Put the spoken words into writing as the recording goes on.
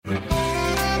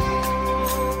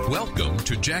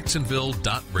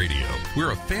Jacksonville.radio.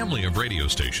 We're a family of radio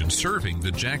stations serving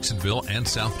the Jacksonville and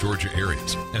South Georgia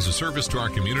areas. As a service to our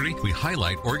community, we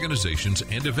highlight organizations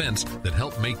and events that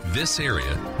help make this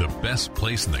area the best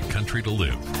place in the country to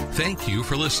live. Thank you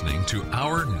for listening to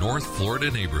Our North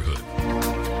Florida Neighborhood.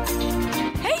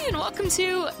 Hey, and welcome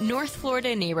to North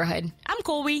Florida Neighborhood. I'm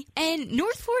Colby, and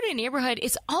North Florida Neighborhood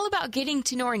is all about getting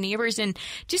to know our neighbors and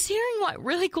just hearing what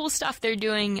really cool stuff they're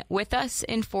doing with us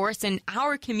and for us in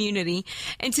our community.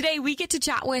 And today we get to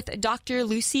chat with Dr.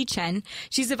 Lucy Chen.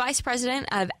 She's the Vice President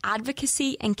of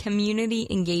Advocacy and Community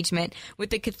Engagement with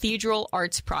the Cathedral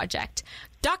Arts Project.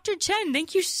 Dr. Chen,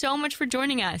 thank you so much for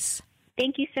joining us.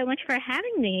 Thank you so much for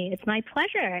having me. It's my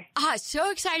pleasure.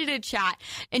 So excited to chat.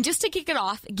 And just to kick it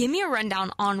off, give me a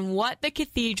rundown on what the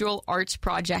Cathedral Arts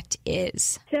Project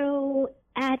is. So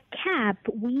at CAP,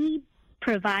 we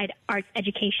provide arts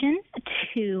education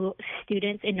to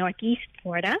students in Northeast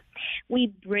Florida.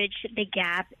 We bridge the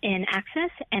gap in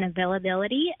access and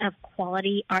availability of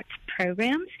quality arts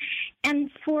programs.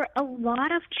 And for a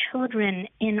lot of children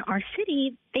in our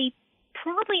city, they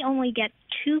probably only get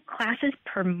 2 classes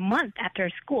per month after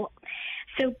school.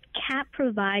 So CAP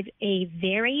provides a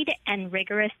varied and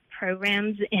rigorous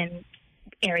programs in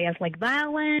areas like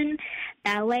violin,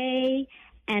 ballet,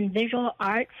 and visual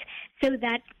arts so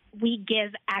that we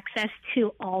give access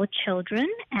to all children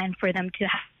and for them to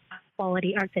have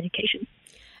quality arts education.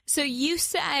 So you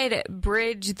said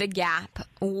bridge the gap.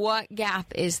 What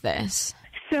gap is this?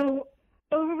 So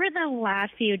over the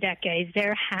last few decades,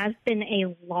 there has been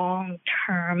a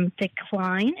long-term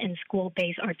decline in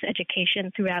school-based arts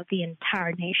education throughout the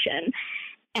entire nation.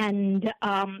 And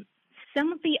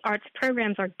some of the arts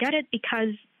programs are gutted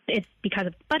because of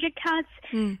budget cuts,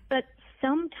 but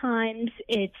sometimes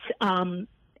it's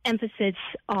emphasis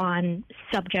on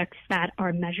subjects that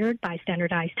are measured by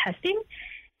standardized testing.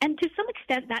 And to some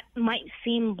extent, that might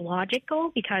seem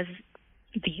logical because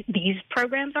these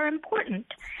programs are important.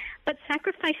 But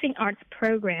sacrificing arts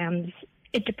programs,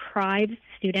 it deprives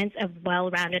students of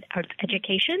well-rounded arts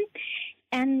education,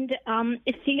 and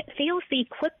it fails to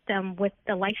equip them with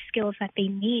the life skills that they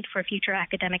need for future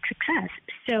academic success.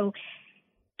 So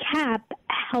CAP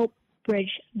helps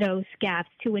bridge those gaps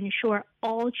to ensure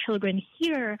all children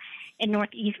here in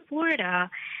Northeast Florida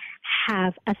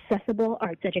have accessible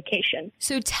arts education.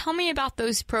 So tell me about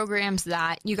those programs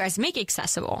that you guys make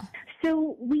accessible.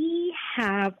 So we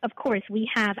have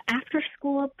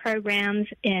after-school programs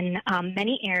in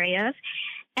many areas,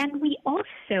 and we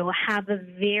also have a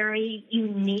very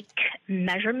unique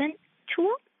measurement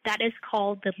tool that is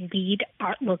called the LEAD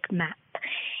Artlook Map.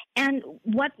 And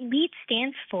what LEAD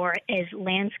stands for is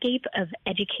Landscape of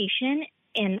Education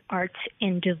in Arts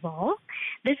in Duval.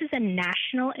 This is a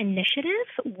national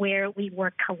initiative where we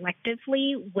work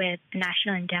collectively with the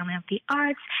National Endowment of the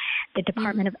Arts, the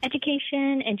Department of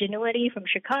Education, Ingenuity from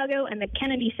Chicago, and the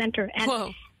Kennedy Center.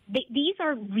 And these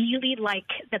are really like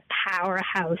the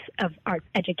powerhouse of arts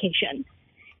education.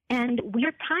 And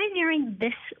we're pioneering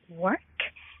this work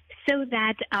so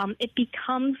that it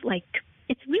becomes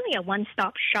it's really a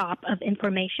one-stop shop of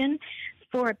information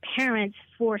for parents,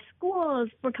 for schools,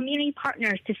 for community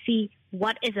partners to see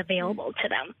what is available to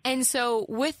them. And so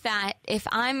with that, if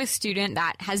I'm a student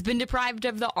that has been deprived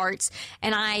of the arts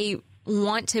and I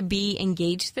want to be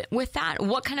engaged with that,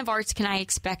 what kind of arts can I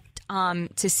expect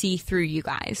to see through you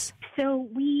guys? So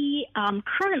we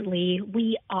currently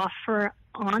offer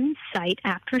on-site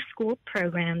after-school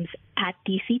programs at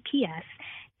DCPS,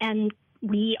 and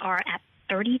we are at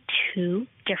 32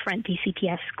 different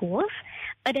DCPS schools.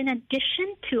 But in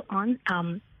addition to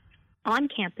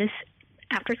on-campus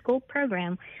after-school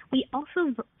program, we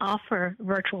also offer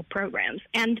virtual programs.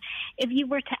 And if you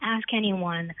were to ask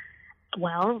anyone,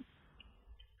 well,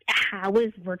 how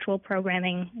is virtual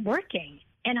programming working?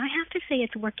 And I have to say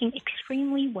it's working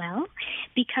extremely well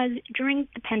because during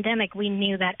the pandemic, we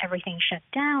knew that everything shut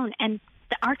down, and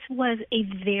the arts was a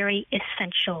very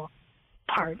essential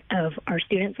part of our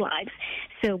students' lives.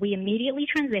 So we immediately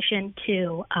transitioned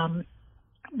to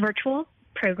virtual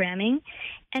programming,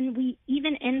 and we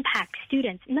even impact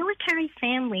students, military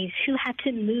families who had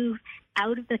to move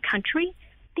out of the country.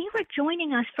 They were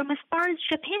joining us from as far as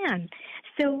Japan.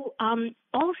 So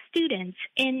all students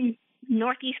in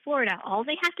Northeast Florida, all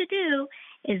they have to do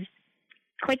is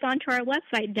click onto our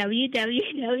website,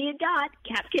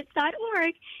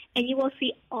 www.capkids.org, and you will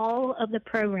see all of the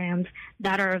programs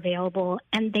that are available,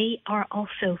 and they are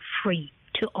also free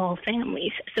to all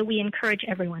families. So we encourage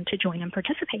everyone to join and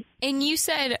participate. And you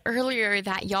said earlier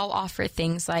that y'all offer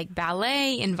things like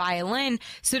ballet and violin.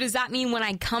 So does that mean when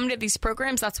I come to these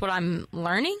programs, that's what I'm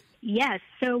learning? Yes.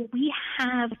 So we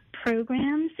have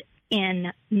programs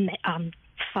in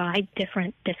 5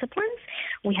 different disciplines.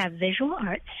 We have visual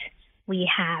arts, we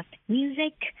have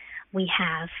music, we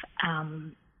have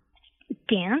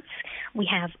dance, we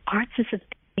have arts assistive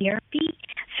therapy.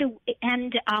 So,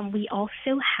 and we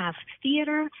also have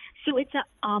theater. So it's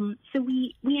so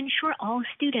we ensure all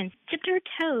students dip their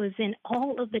toes in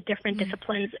all of the different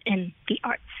disciplines in the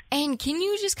arts. And can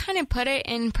you just kind of put it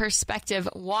in perspective?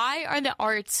 Why are the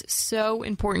arts so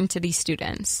important to these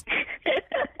students?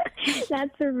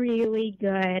 That's a really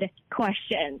good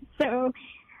question. So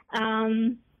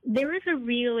there is a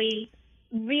really,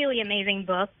 really amazing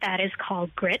book that is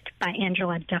called Grit by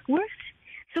Angela Duckworth.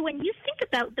 So when you think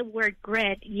about the word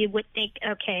grit, you would think,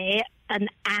 okay, an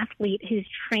athlete who's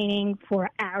training for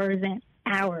hours and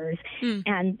hours,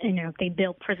 and, they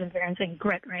build perseverance and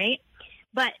grit, right?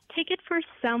 But take it for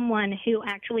someone who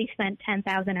actually spent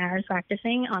 10,000 hours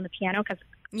practicing on the piano, because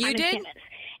I'm a pianist.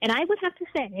 And I would have to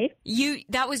say...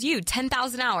 That was you,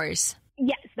 10,000 hours.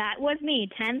 Yes, that was me,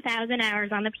 10,000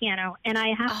 hours on the piano. And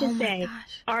I have to say,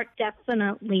 art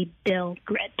definitely builds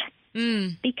grit.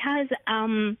 Because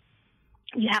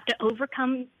you have to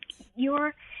overcome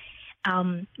your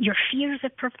fears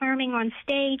of performing on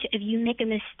stage. If you make a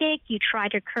mistake, you try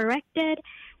to correct it.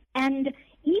 And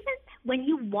even when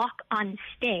you walk on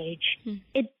stage,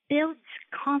 it builds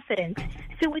confidence.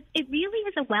 So it really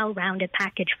is a well-rounded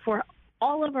package for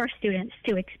all of our students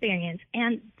to experience.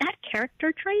 And that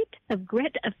character trait of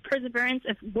grit, of perseverance,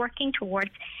 of working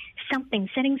towards something,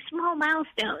 setting small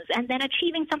milestones, and then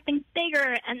achieving something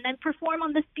bigger, and then perform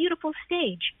on this beautiful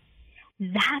stage,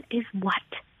 that is what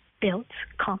builds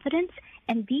confidence.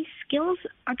 And these skills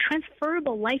are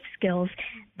transferable life skills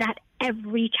that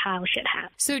every child should have.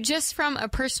 So just from a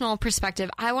personal perspective,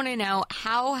 I want to know,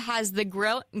 how has the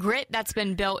grit that's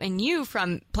been built in you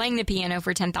from playing the piano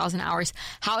for 10,000 hours,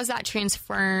 how has that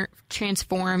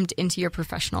transformed into your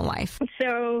professional life?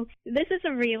 So this is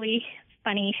a really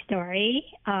funny story.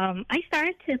 I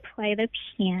started to play the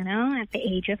piano at the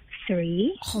age of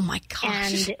 3. Oh my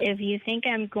gosh. And if you think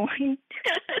I'm going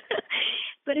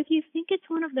but if you think it's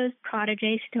one of those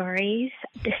prodigy stories,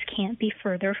 this can't be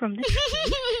further from the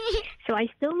truth. So I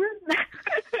still remember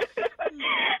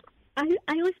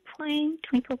I was playing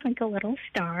Twinkle Twinkle Little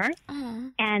Star,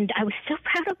 and I was so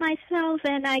proud of myself,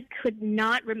 and I could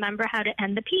not remember how to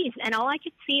end the piece. And all I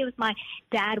could see was my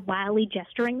dad wildly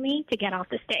gesturing me to get off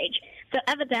the stage. So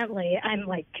evidently, I'm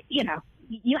like, you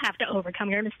have to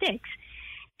overcome your mistakes.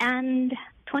 And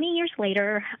 20 years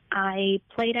later, I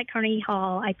played at Carnegie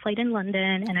Hall, I played in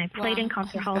London, and I played in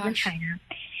concert halls in China.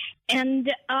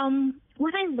 And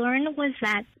what I learned was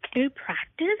that through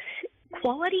practice,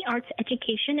 quality arts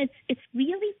education, it's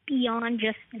really beyond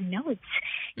just notes.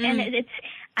 And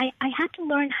I had to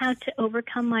learn how to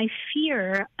overcome my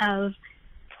fear of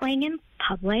playing in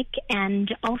public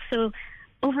and also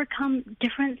overcome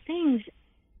different things.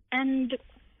 And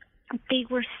they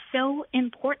were so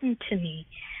important to me.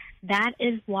 That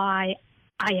is why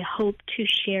I hope to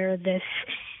share this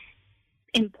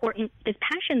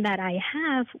passion that I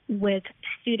have with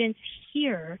students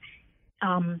here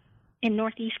in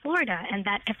Northeast Florida, and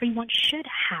that everyone should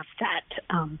have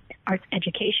that arts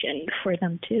education for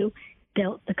them to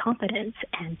build the confidence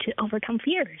and to overcome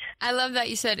fears. I love that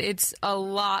you said it's a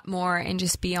lot more and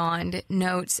just beyond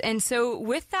notes. And so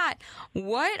with that,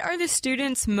 what are the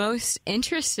students most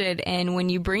interested in when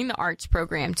you bring the arts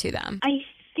program to them? I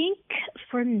think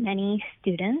for many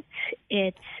students,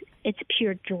 it's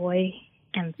pure joy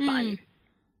and fun.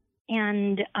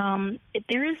 And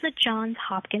there is a Johns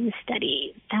Hopkins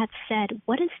study that said,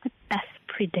 what is the best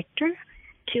predictor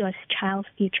to a child's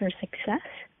future success?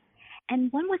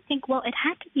 And one would think, well, it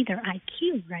had to be their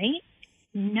IQ, right?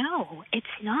 No, it's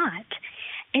not.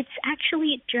 It's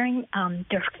actually during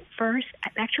their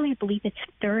I believe it's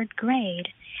 3rd grade.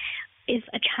 If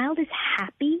a child is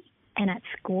happy and at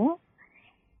school,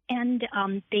 and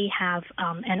they have,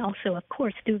 and also, of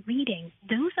course, through reading,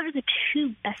 those are the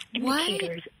 2 best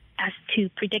indicators as to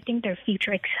predicting their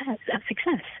future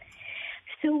success.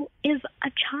 So if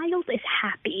a child is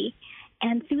happy,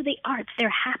 and through the arts, they're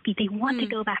happy, they want to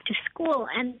go back to school,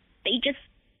 and they just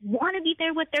want to be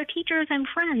there with their teachers and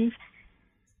friends,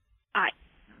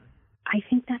 I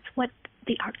think that's what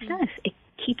the art does. It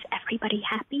keeps everybody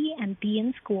happy and be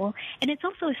in school, and it's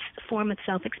also a form of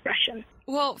self-expression.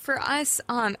 Well, for us,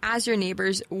 as your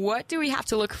neighbors, what do we have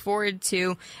to look forward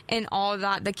to in all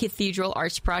that the Cathedral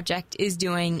Arts Project is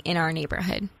doing in our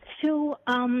neighborhood? So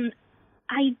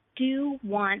I do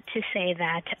want to say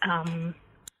that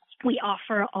we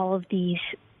offer all of these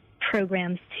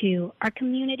programs to our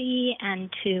community and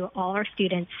to all our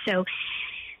students. So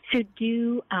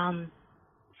do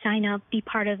sign up, be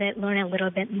part of it, learn a little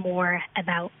bit more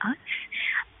about us.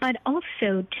 but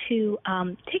also to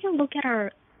take a look at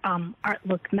our Art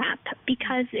Look map,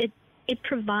 because it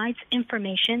provides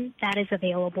information that is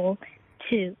available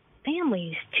to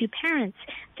families, to parents,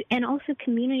 and also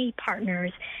community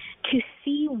partners to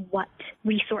see what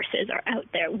resources are out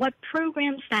there, what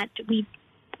programs that we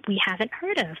haven't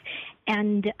heard of,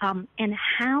 and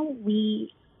how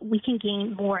we can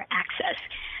gain more access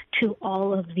to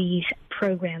all of these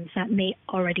programs that may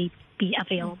already be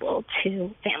available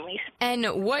to families. And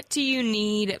what do you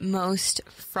need most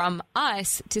from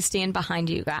us to stand behind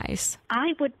you guys?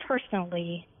 I would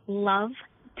personally love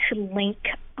to link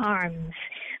arms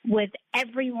with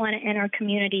everyone in our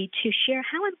community to share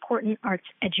how important arts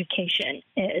education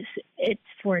is. It's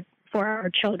for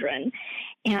our children,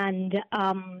 and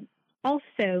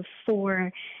also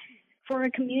for a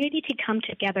community to come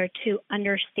together to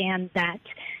understand that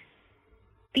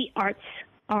the arts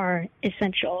are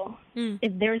essential.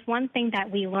 If there's one thing that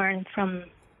we learned from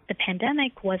the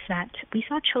pandemic was that we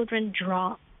saw children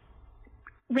draw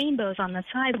rainbows on the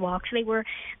sidewalks. They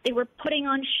were putting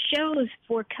on shows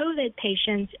for COVID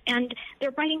patients, and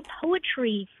they're writing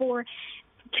poetry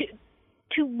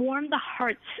to warm the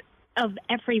hearts of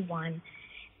everyone.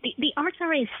 The arts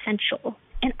are essential,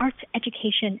 and arts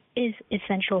education is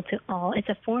essential to all. It's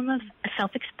a form of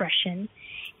self-expression.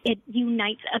 It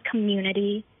unites a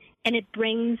community, and it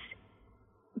brings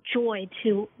joy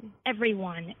to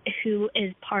everyone who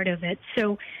is part of it.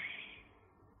 So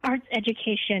arts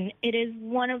education, it is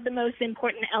one of the most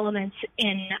important elements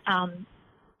in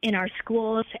our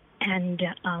schools and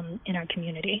in our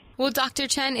community. Well, Dr.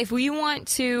 Chen, if we want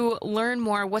to learn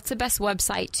more, what's the best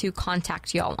website to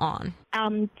contact y'all on?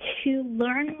 To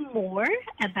learn more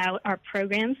about our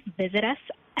programs, visit us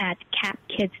at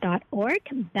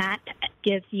capkids.org. That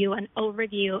gives you an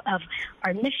overview of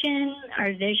our mission,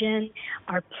 our vision,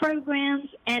 our programs,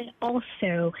 and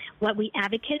also what we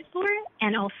advocate for,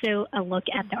 and also a look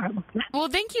at the Art Look map. Well,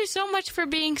 thank you so much for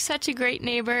being such a great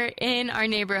neighbor in our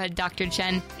neighborhood, Dr.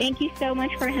 Chen. Thank you so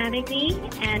much for having me,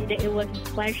 and it was a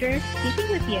pleasure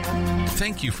speaking with you.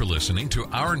 Thank you for listening to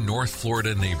Our North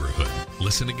Florida Neighborhood.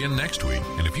 Listen again next week,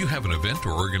 and if you have an event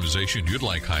or organization you'd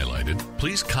like highlighted,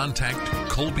 please contact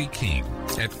Colby King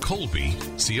at Colby,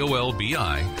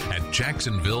 C-O-L-B-I, at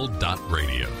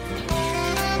jacksonville.radio.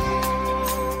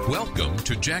 Welcome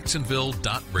to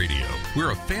Jacksonville.radio.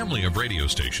 We're a family of radio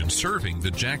stations serving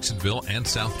the Jacksonville and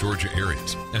South Georgia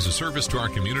areas. As a service to our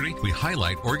community, we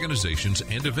highlight organizations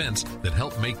and events that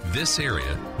help make this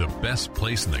area the best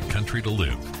place in the country to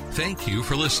live. Thank you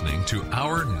for listening to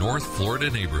Our North Florida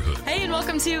Neighborhood. Hey, and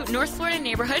welcome to North Florida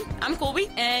Neighborhood. I'm Colby,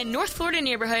 and North Florida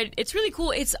Neighborhood, it's really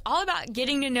cool. It's all about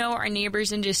getting to know our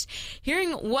neighbors and just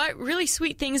hearing what really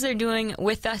sweet things they're doing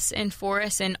with us and for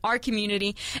us and our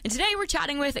community. And today we're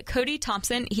chatting with Cody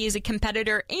Thompson. He is a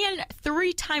competitor and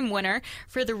 3-time winner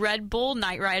for the Red Bull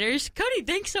Night Riders. Cody,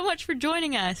 thanks so much for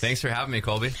joining us. Thanks for having me,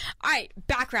 Colby. All right,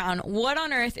 background. What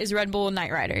on earth is Red Bull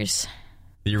Night Riders?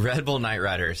 The Red Bull Night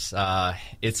Riders.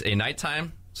 It's a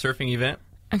nighttime surfing event.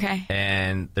 Okay.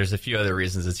 And there's a few other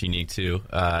reasons it's unique, too.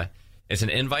 It's an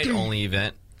invite-only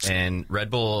event, and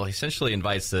Red Bull essentially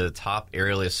invites the top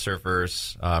aerialist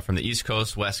surfers from the East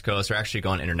Coast, West Coast. They're actually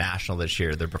going international this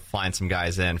year. They're flying some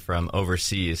guys in from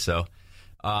overseas. So,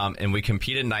 and we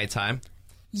compete at nighttime.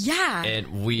 Yeah.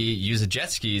 And we use a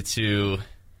jet ski to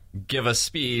give us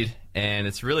speed, and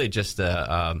it's really just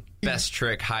a best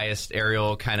trick, highest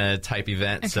aerial kind of type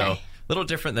event. Okay. So a little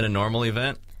different than a normal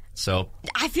event. So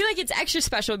I feel like it's extra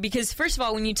special because, first of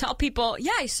all, when you tell people,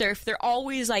 yeah, I surf, they're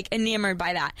always like enamored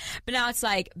by that. But now it's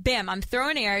like, bam, I'm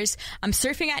throwing airs, I'm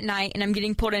surfing at night, and I'm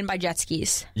getting pulled in by jet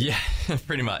skis. yeah,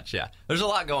 pretty much. Yeah, there's a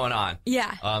lot going on.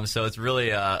 Yeah. So it's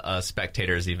really a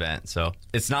spectators event. So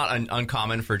it's not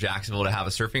uncommon for Jacksonville to have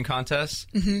a surfing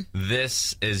contest. Mm-hmm.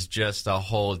 This is just a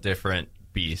whole different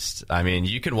beast. I mean,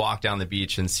 you can walk down the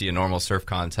beach and see a normal surf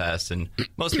contest, and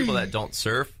most people that don't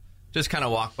surf just kind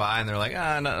of walk by and they're like,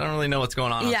 I don't really know what's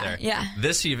going on out there. Yeah.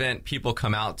 This event, people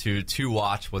come out to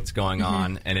watch what's going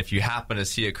on, and if you happen to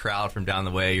see a crowd from down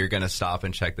the way, you're going to stop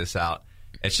and check this out.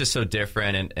 It's just so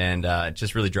different, and it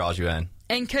just really draws you in.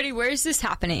 And Cody, where is this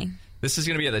happening? This is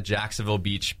going to be at the Jacksonville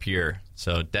Beach Pier,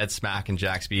 so dead smack in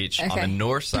Jacks Beach on Okay. the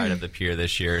north side of the pier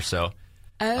this year. So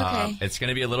Okay. it's going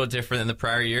to be a little different than the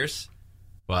prior years,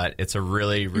 but it's a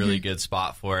really, really good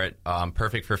spot for it.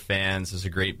 Perfect for fans. There's a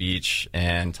great beach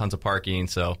and tons of parking,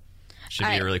 so it should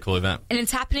be a really cool event. And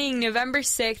it's happening November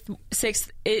 6th.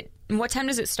 What time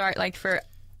does it start? Like, for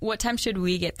what time should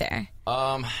we get there?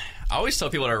 I always tell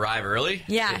people to arrive early.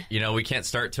 Yeah. We can't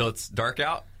start till it's dark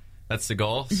out. That's the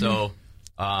goal. So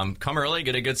come early,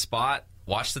 get a good spot,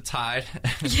 watch the tide.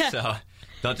 Yeah. So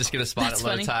don't just get a spot That's at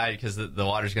low funny. tide because the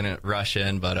water's going to rush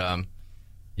in. But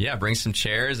yeah, bring some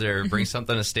chairs or bring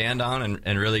something to stand on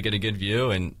and really get a good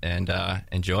view and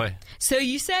enjoy. So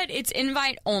you said it's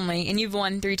invite only, and you've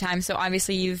won 3 times. So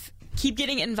obviously you've keep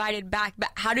getting invited back. But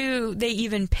how do they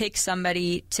even pick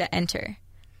somebody to enter?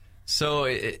 So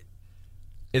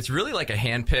it's really like a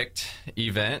hand-picked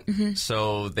event.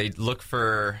 So they look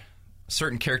for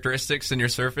certain characteristics in your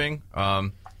surfing,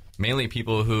 mainly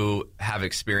people who have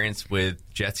experience with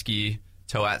jet ski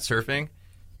tow-at surfing.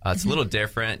 It's a little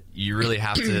different. You really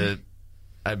have to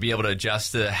be able to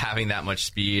adjust to having that much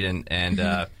speed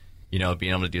and you know,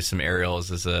 being able to do some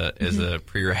aerials is a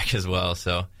prereq as well.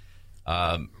 So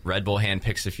Red Bull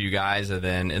handpicks a few guys, and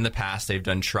then in the past they've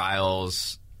done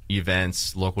trials,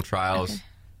 events, local trials,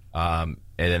 and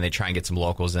then they try and get some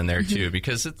locals in there too,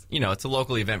 because it's, you know, it's a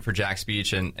local event for Jax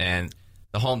Beach, and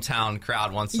the hometown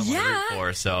crowd wants someone to root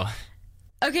for. So.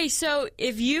 Okay, so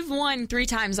if you've won 3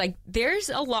 times, like, there's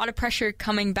a lot of pressure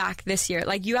coming back this year.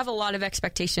 Like, you have a lot of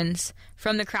expectations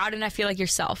from the crowd, and I feel like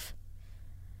yourself.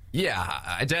 Yeah,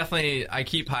 I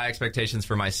keep high expectations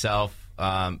for myself.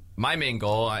 My main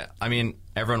goal, I mean,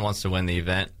 everyone wants to win the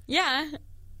event. Yeah.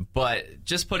 But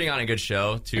just putting on a good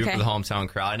show, too, for the hometown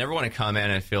crowd. I never want to come in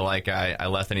and feel like I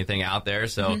left anything out there.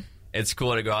 So it's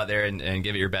cool to go out there and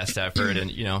give it your best effort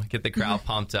and, you know, get the crowd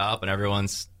pumped up and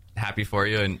everyone's happy for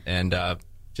you and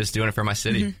just doing it for my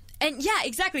city. And yeah,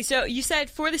 exactly. So you said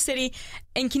for the city,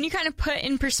 and can you kind of put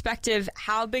in perspective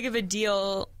how big of a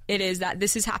deal it is that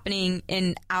this is happening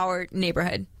in our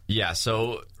neighborhood? Yeah,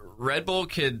 so Red Bull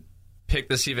could pick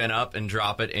this event up and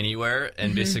drop it anywhere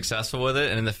and be successful with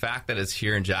it. And the fact that it's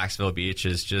here in Jacksonville Beach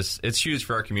is just, it's huge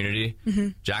for our community.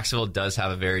 Jacksonville does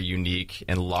have a very unique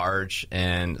and large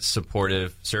and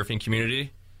supportive surfing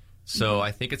community. So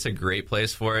I think it's a great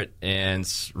place for it, and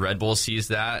Red Bull sees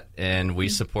that, and we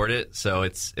support it. So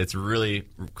it's really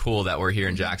cool that we're here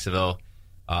in Jacksonville,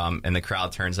 and the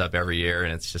crowd turns up every year,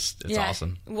 and it's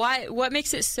awesome. What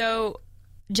makes it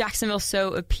Jacksonville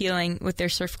so appealing with their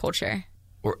surf culture?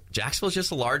 Jacksonville's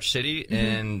just a large city,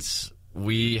 and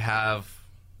we have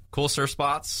cool surf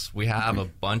spots. We have a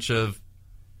bunch of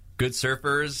good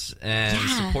surfers and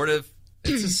supportive.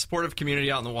 It's a supportive community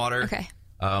out in the water. Okay.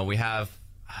 We have.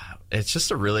 It's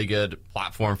just a really good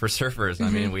platform for surfers. I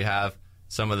mean, we have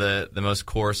some of the most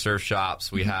core surf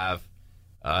shops. We have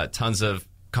tons of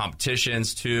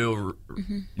competitions, too,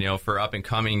 you know, for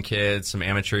up-and-coming kids, some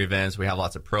amateur events. We have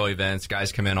lots of pro events.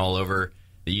 Guys come in all over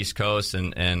the East Coast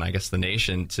and I guess the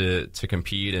nation to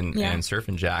compete and surf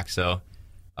in Jack. So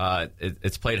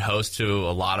it's played host to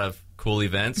a lot of cool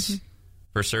events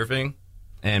for surfing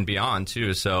and beyond,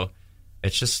 too. So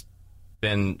it's just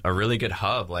been a really good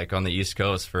hub, like on the East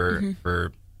Coast for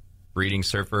breeding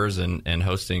surfers and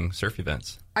hosting surf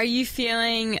events. Are you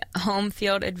feeling home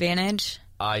field advantage?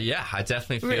 Yeah, I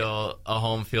definitely feel a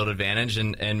home field advantage,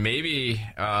 and maybe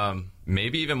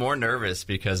even more nervous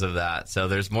because of that. So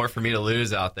there's more for me to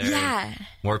lose out there. Yeah.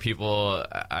 More people,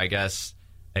 I guess,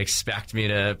 expect me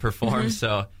to perform.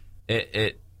 So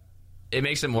it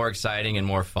makes it more exciting and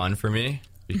more fun for me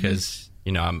because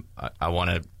you know I want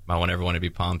everyone to be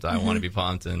pumped. I want to be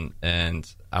pumped,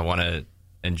 and I want to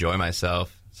enjoy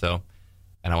myself. So,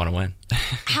 and I want to win.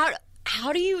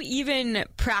 How do you even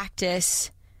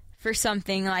practice for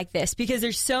something like this? Because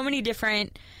there's so many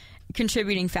different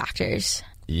contributing factors.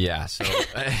 Yeah. So,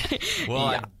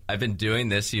 I've been doing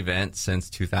this event since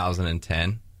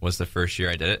 2010 was the first year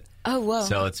I did it. Oh, whoa.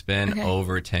 So it's been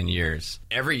over 10 years.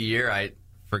 Every year I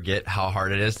forget how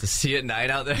hard it is to see at night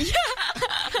out there. Yeah.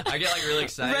 I get like really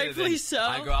excited. Rightfully so.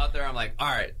 I go out there, I'm like, all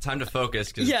right, time to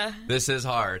focus because this is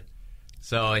hard.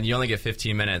 So, and you only get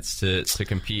 15 minutes to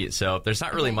compete. So there's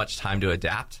not really much time to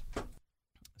adapt.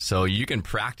 So you can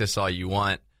practice all you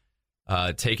want,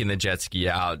 taking the jet ski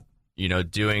out, you know,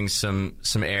 doing some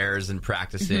airs and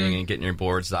practicing and getting your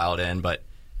boards dialed in. But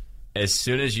as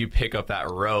soon as you pick up that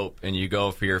rope and you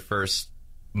go for your first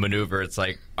maneuver, it's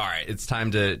like, all right, it's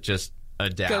time to just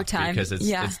adapt. Go time. Because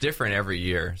it's different every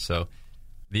year. So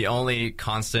the only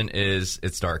constant is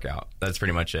it's dark out. That's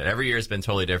pretty much it. Every year has been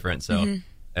totally different. So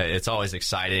it's always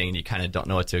exciting, and you kind of don't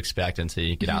know what to expect until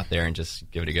you get out there and just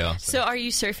give it a go. So are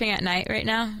you surfing at night right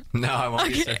now? No, I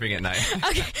won't be surfing at night.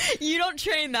 Okay. You don't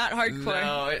train that hardcore.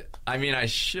 No, I mean, I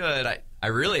should.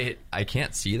 I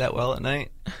can't see that well at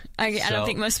night. I don't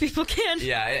think most people can.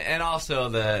 Yeah, and also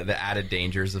the added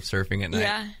dangers of surfing at night.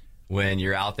 Yeah. When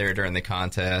you're out there during the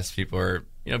contest, people are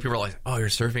like, "Oh, you're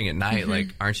surfing at night.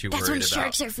 Like, aren't you worried about?" That's when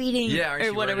sharks are feeding. Yeah, aren't or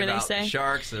you whatever worried they about say.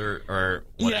 Sharks or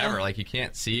whatever. Yeah. Like, you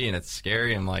can't see, and it's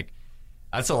scary. I'm like,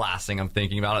 that's the last thing I'm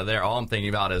thinking about out there. All I'm thinking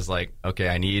about is like, okay,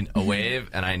 I need a wave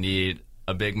and I need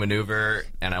a big maneuver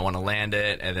and I want to land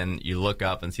it, and then you look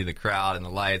up and see the crowd and the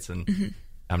lights, and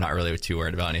I'm not really too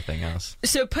worried about anything else.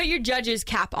 So put your judge's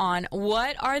cap on.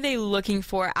 What are they looking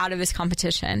for out of this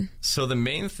competition? So the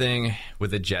main thing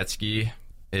with a jet ski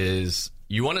is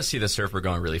you want to see the surfer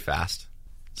going really fast.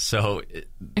 So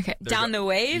down the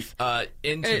wave?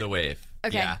 Into the wave.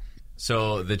 Okay. Yeah.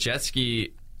 So the jet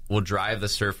ski will drive the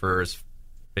surfer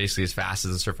basically as fast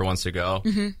as the surfer wants to go.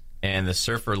 And the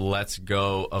surfer lets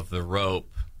go of the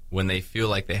rope when they feel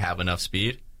like they have enough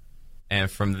speed. And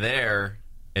from there,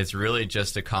 it's really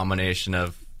just a combination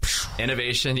of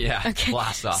innovation. Yeah.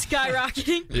 Blast off.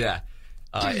 Skyrocketing. Yeah.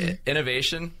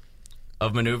 Innovation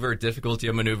of maneuver, difficulty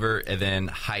of maneuver, and then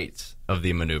height of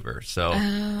the maneuver. So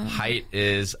height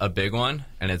is a big one,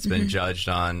 and it's been judged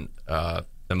on the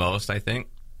most, I think.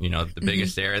 You know, the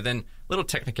biggest area. Then little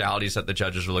technicalities that the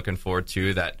judges are looking for,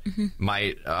 too, that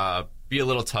might be a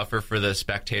little tougher for the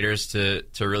spectators to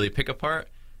really pick apart.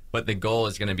 But the goal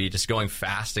is going to be just going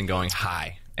fast and going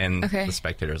high. And the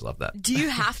spectators love that. Do you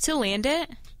have to land it?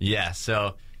 Yeah,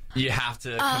 so you have to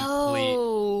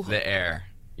complete the air.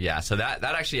 Yeah, so that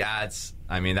actually adds,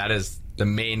 I mean, that is the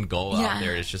main goal out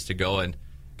there, is just to go and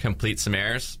complete some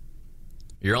airs.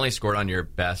 You're only scored on your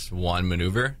best one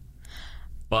maneuver.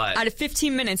 But out of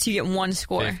 15 minutes, you get one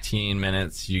score. 15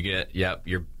 minutes, you get,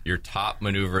 your top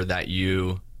maneuver that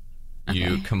you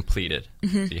completed.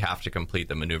 So you have to complete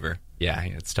the maneuver. Yeah,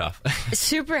 it's tough.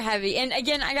 Super heavy. And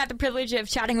again, I got the privilege of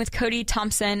chatting with Cody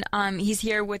Thompson. He's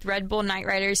here with Red Bull Night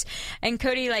Riders. And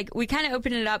Cody, we kind of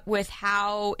opened it up with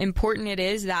how important it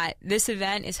is that this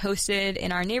event is hosted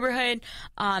in our neighborhood,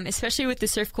 especially with the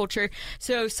surf culture.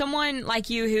 So someone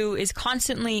like you who is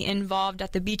constantly involved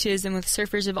at the beaches and with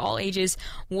surfers of all ages,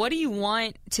 what do you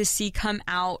want to see come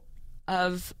out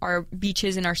of our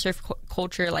beaches and our surf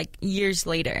culture years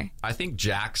later? I think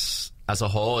Jax as a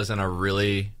whole is in a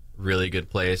really, really good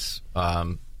place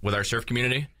with our surf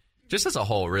community, just as a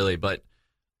whole, really. But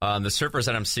the surfers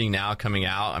that I'm seeing now coming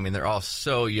out, I mean, they're all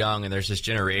so young, and there's this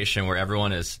generation where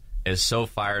everyone is so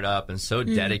fired up and so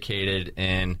dedicated,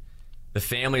 and the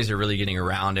families are really getting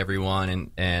around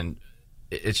everyone, and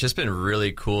it's just been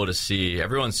really cool to see.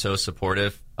 Everyone's so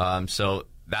supportive. So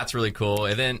that's really cool.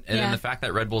 And then the fact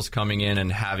that Red Bull's coming in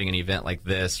and having an event like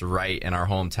this right in our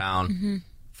hometown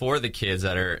for the kids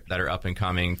that are up and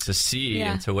coming to see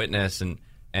and to witness and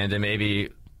to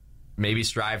maybe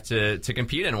strive to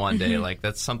compete in one day.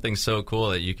 That's something so cool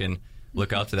that you can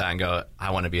look up to that and go,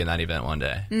 I want to be in that event one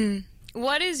day.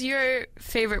 What is your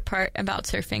favorite part about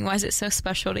surfing? Why is it so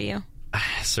special to you?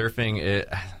 Surfing,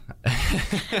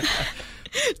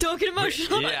 Don't get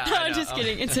emotional. Yeah, no, I'm just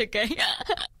kidding. It's okay.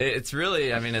 It's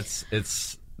really, I mean,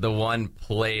 it's the one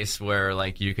place where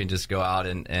you can just go out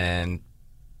and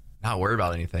not worry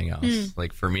about anything else.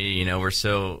 For me, we're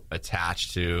so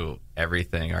attached to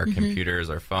everything, our computers,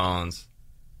 our phones,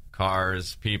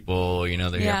 cars, people,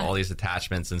 they have all these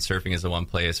attachments, and surfing is the one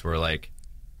place where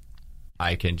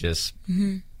I can just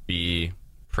be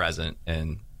present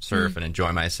and surf and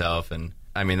enjoy myself. And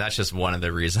I mean, that's just one of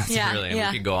the reasons, really. And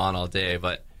we could go on all day,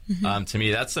 but to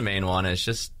me, that's the main one. It's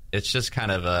just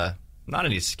kind of not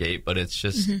an escape, but it's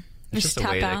just it's just a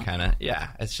way to kind of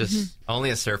it's just only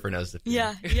a surfer knows the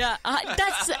feeling.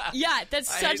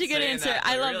 That's such a good answer.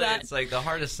 I love that. It's the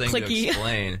hardest thing to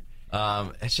explain.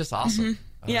 It's just awesome.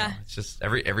 It's just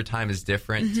every time is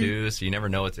different too, so you never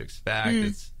know what to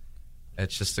expect.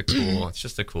 It's just a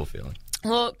cool feeling.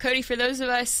 Well, Cody, for those of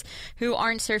us who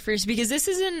aren't surfers, because this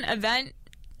is an event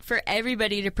for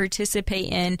everybody to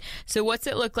participate in, so what's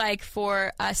it look like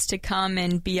for us to come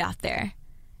and be out there?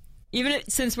 Even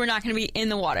since we're not going to be in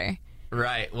the water.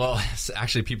 Right. Well,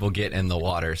 actually, people get in the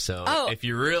water. So if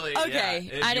you really...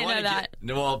 Okay. I didn't know that.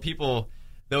 Well, people,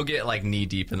 they'll get knee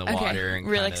deep in the water. And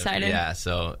real excited. Yeah.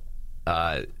 So,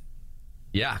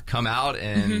 come out.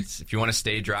 And if you want to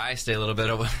stay dry, stay a little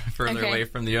bit further away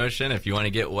from the ocean. If you want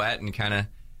to get wet and kind of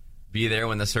be there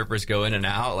when the surfers go in and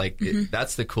out,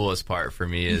 that's the coolest part for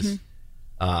me is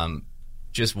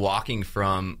just walking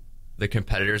from the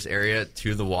competitors area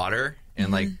to the water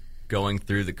and going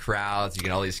through the crowds. You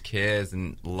get all these kids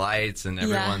and lights, and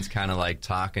everyone's kind of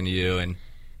talking to you, and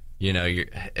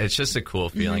it's just a cool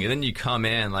feeling. And then you come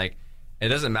in, it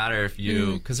doesn't matter if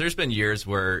you, because there's been years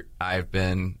where I've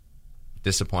been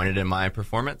disappointed in my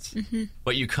performance,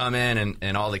 but you come in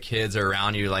and all the kids are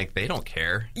around you, they don't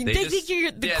care. They think you're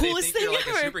the coolest thing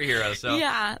ever. You're a superhero.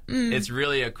 So it's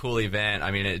really a cool event.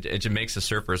 I mean, it just makes the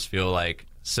surfers feel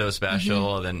so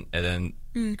special, and then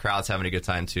crowd's having a good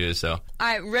time too. So, all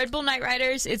right, Red Bull Night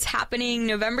Riders, it's happening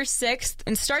November 6th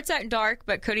and starts at dark,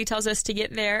 but Cody tells us to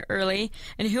get there early.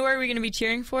 And who are we going to be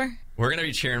cheering for? We're going to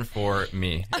be cheering for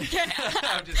me. Okay.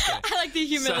 I'm just kidding. I like the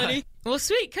humility. Well,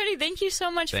 sweet. Cody, thank you so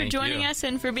much for joining us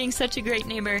and for being such a great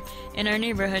neighbor in our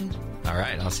neighborhood. All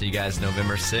right. I'll see you guys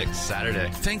November 6th, Saturday.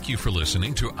 Thank you for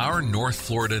listening to Our North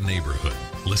Florida Neighborhood.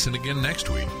 Listen again next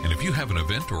week. And if you have an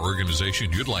event or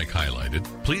organization you'd like highlighted,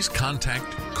 please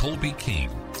contact Colby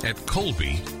King at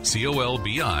Colby,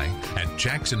 C-O-L-B-I, at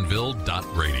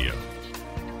jacksonville.radio.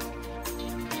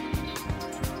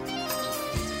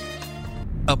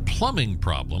 A plumbing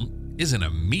problem is an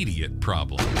immediate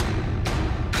problem.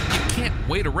 You can't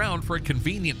wait around for a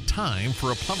convenient time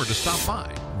for a plumber to stop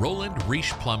by. Roland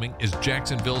Reish Plumbing is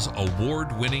Jacksonville's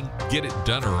award-winning,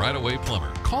 get-it-done-right-away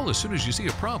plumber. Call as soon as you see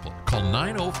a problem. Call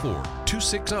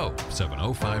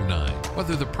 904-260-7059.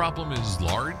 Whether the problem is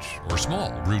large or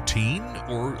small, routine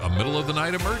or a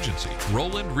middle-of-the-night emergency,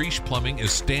 Roland Reish Plumbing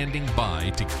is standing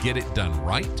by to get it done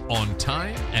right, on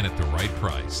time, and at the right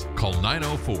price. Call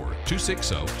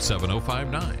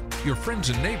 904-260-7059. Your friends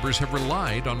and neighbors have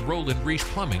relied on Roland Reish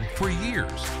Plumbing for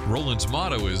years. Roland's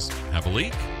motto is, have a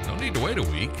leak? No need to wait a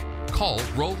week. Call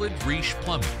Roland Reish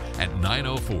Plumbing at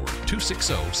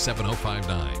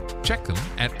 904-260-7059. Check them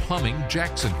at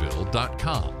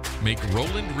plumbingjacksonville.com. Make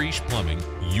Roland Reish Plumbing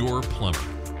your plumber.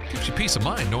 Gives you peace of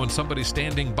mind knowing somebody's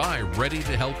standing by ready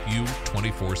to help you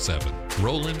 24/7.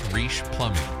 Roland Reish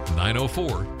Plumbing,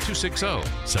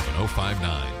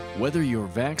 904-260-7059. Whether you're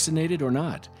vaccinated or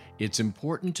not, it's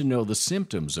important to know the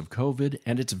symptoms of COVID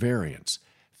and its variants.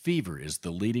 Fever is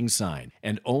the leading sign,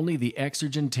 and only the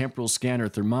Exergen temporal scanner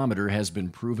thermometer has been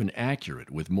proven accurate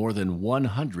with more than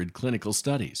 100 clinical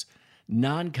studies.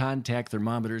 Non-contact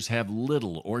thermometers have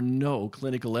little or no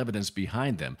clinical evidence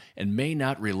behind them and may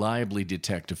not reliably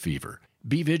detect a fever.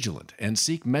 Be vigilant and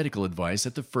seek medical advice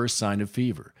at the first sign of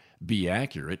fever. Be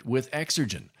accurate with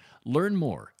Exergen. Learn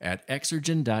more at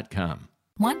Exergen.com.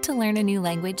 Want to learn a new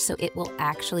language so it will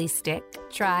actually stick?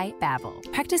 Try Babbel.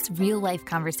 Practice real-life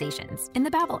conversations in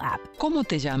the Babbel app. ¿Cómo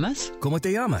te llamas? ¿Cómo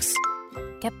te llamas?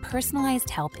 Get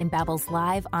personalized help in Babbel's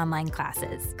live online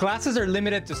classes. Classes are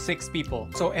limited to 6 people,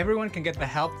 so everyone can get the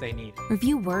help they need.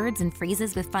 Review words and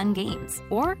phrases with fun games,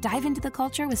 or dive into the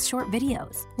culture with short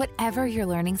videos. Whatever your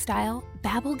learning style,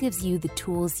 Babbel gives you the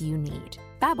tools you need.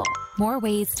 Babbel, more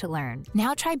ways to learn.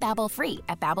 Now try Babbel free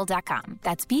at Babbel.com.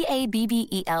 That's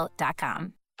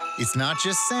Babbel.com. It's not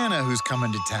just Santa who's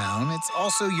coming to town, it's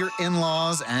also your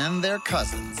in-laws and their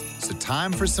cousins. So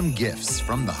time for some gifts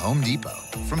from the Home Depot.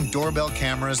 From doorbell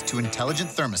cameras to intelligent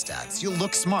thermostats, you'll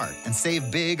look smart and save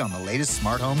big on the latest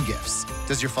smart home gifts.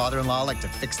 Does your father-in-law like to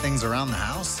fix things around the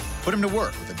house? Put him to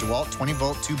work with a DeWalt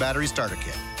 20-volt 2-battery starter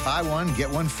kit. Buy one, get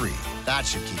one free. That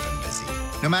should keep him busy.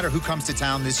 No matter who comes to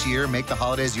town this year, make the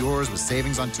holidays yours with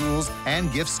savings on tools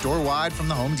and gifts store-wide from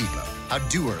the Home Depot. How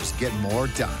doers get more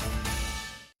done.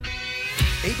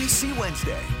 ABC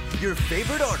Wednesday. Your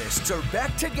favorite artists are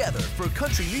back together for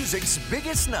country music's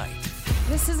biggest night.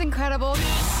 This is incredible.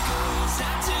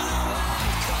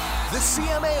 The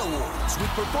CMA Awards with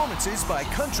performances by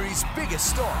country's biggest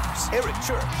stars. Eric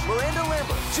Church, Miranda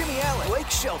Lambert, Jimmy Allen,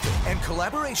 Blake Shelton, and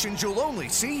collaborations you'll only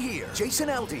see here. Jason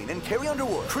Aldean and Carrie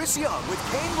Underwood, Chris Young with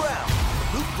Kane Brown.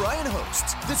 Luke Bryan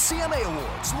hosts the CMA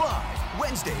Awards live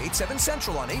Wednesday, 8/7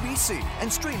 Central on ABC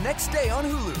and stream next day on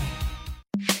Hulu.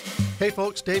 Hey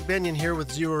folks, Dave Benyon here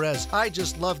with Zero Res. I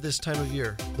just love this time of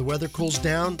year. The weather cools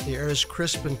down, the air is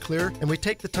crisp and clear, and we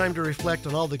take the time to reflect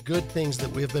on all the good things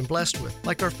that we have been blessed with,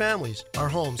 like our families, our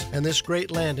homes, and this great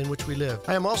land in which we live.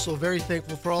 I am also very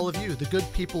thankful for all of you, the good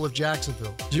people of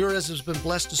Jacksonville. Zero Res has been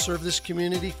blessed to serve this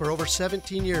community for over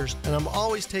 17 years, and I'm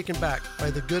always taken back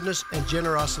by the goodness and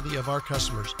generosity of our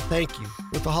customers. Thank you.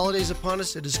 With the holidays upon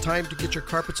us, it is time to get your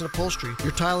carpets and upholstery,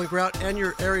 your tile and grout, and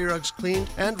your area rugs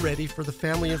cleaned and ready for the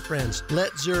family and friends.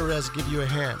 Let Zero Res give you a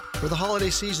hand. For the holiday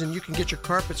season, you can get your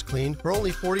carpets cleaned for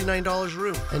only $49 a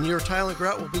room, and your tile and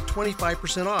grout will be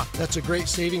 25% off. That's a great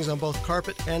savings on both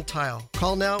carpet and tile.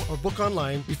 Call now or book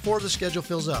online before the schedule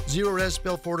fills up. Zero Res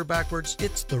spelled forward or backwards.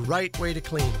 It's the right way to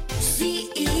clean.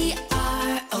 ZEROREC.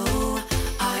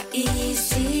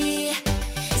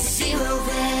 Zero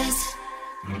Res.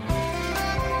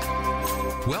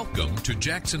 Welcome to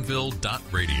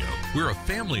Jacksonville.radio. We're a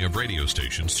family of radio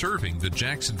stations serving the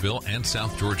Jacksonville and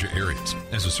South Georgia areas.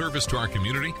 As a service to our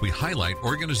community, we highlight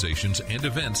organizations and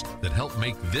events that help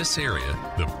make this area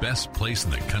the best place in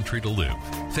the country to live.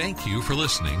 Thank you for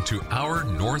listening to Our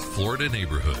North Florida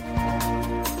Neighborhood.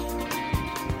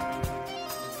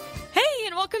 Hey,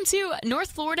 and welcome to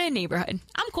North Florida Neighborhood.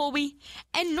 I'm Colby,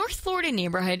 and North Florida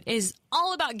Neighborhood is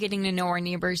all about getting to know our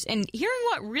neighbors and hearing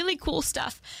what really cool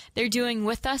stuff they're doing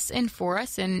with us and for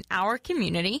us in our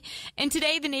community. And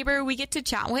today, the neighbor we get to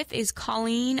chat with is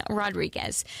Colleen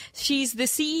Rodriguez. She's the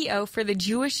CEO for the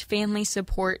Jewish Family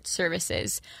Support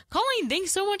Services. Colleen,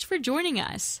 thanks so much for joining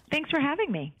us. Thanks for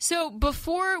having me. So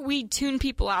before we tune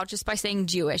people out just by saying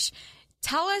Jewish,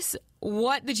 tell us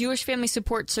what the Jewish Family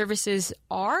Support Services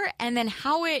are and then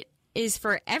how it is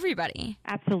for everybody.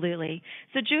 Absolutely.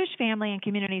 So Jewish Family and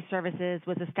Community Services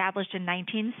was established in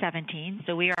 1917,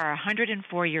 so we are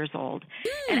 104 years old.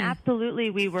 And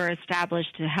absolutely, we were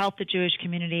established to help the Jewish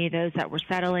community, those that were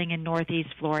settling in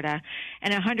Northeast Florida.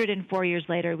 And 104 years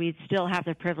later, we still have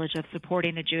the privilege of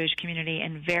supporting the Jewish community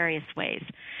in various ways.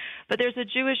 But there's a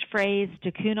Jewish phrase,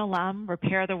 tikkun olam,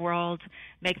 repair the world,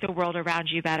 make the world around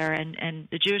you better. And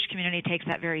the Jewish community takes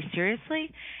that very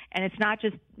seriously. And it's not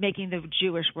just making the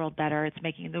Jewish world better, it's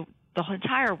making the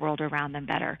entire world around them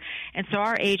better. And so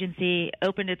our agency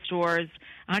opened its doors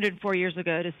 104 years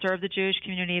ago to serve the Jewish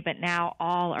community, but now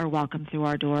all are welcome through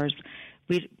our doors.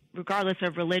 Regardless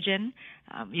of religion,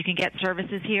 you can get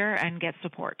services here and get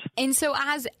support. And so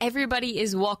as everybody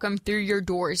is welcome through your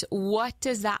doors, what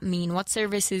does that mean? What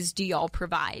services do y'all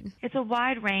provide? It's a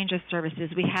wide range of services.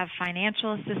 We have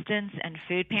financial assistance and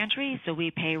food pantry, so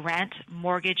we pay rent,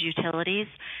 mortgage, utilities,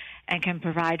 and can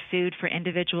provide food for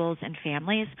individuals and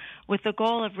families with the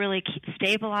goal of really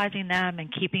stabilizing them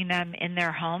and keeping them in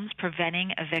their homes,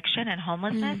 preventing eviction and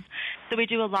homelessness. So we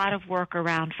do a lot of work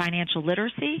around financial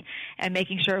literacy and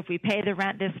making sure if we pay the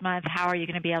rent this month, how are you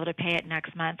going to be able to pay it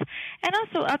next month? And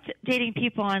also updating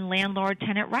people on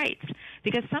landlord-tenant rights,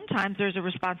 because sometimes there's a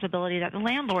responsibility that the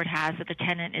landlord has that the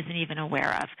tenant isn't even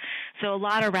aware of. So a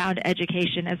lot around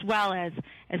education as well as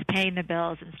paying the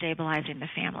bills and stabilizing the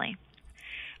family.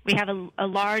 We have a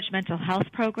large mental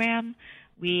health program.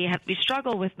 We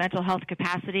struggle with mental health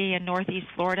capacity in Northeast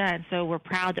Florida, and so we're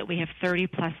proud that we have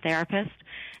 30-plus therapists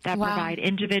that provide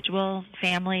individual,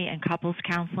 family, and couples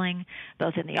counseling,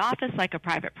 both in the office, like a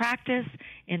private practice,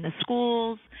 in the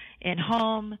schools, in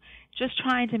home, just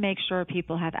trying to make sure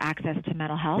people have access to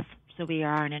mental health. So we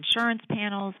are on insurance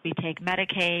panels. We take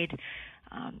Medicaid.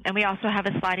 And we also have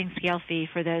a sliding scale fee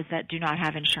for those that do not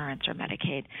have insurance or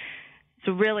Medicaid. It's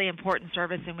a really important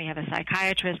service, and we have a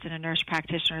psychiatrist and a nurse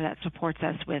practitioner that supports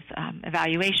us with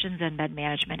evaluations and med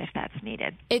management if that's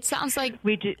needed. It sounds like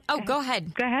we do. Oh, go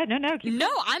ahead. Go ahead. No,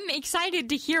 I'm excited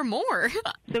to hear more.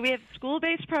 So we have a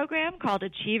school-based program called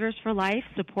Achievers for Life,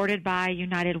 supported by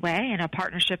United Way, and a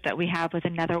partnership that we have with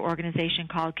another organization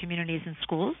called Communities in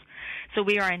Schools. So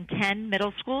we are in 10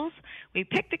 middle schools. We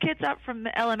pick the kids up from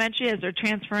elementary as they're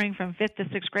transferring from 5th to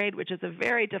 6th grade, which is a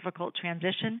very difficult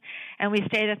transition, and we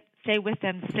stay with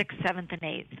them 6th, 7th, and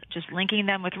 8th, just linking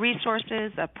them with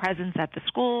resources, a presence at the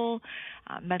school,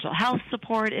 mental health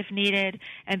support if needed,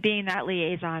 and being that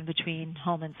liaison between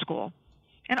home and school.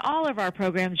 In all of our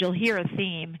programs, you'll hear a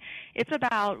theme. It's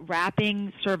about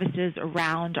wrapping services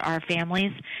around our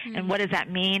families. And what does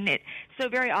that mean? So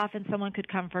very often someone could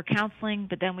come for counseling,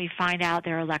 but then we find out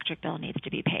their electric bill needs to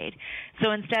be paid.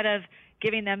 So instead of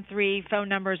giving them 3 phone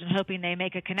numbers and hoping they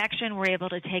make a connection, we're able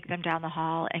to take them down the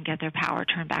hall and get their power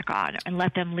turned back on and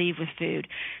let them leave with food.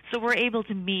 So we're able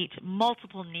to meet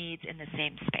multiple needs in the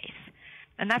same space.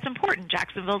 And that's important.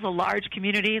 Jacksonville's a large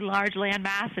community, large land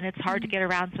mass, and it's hard to get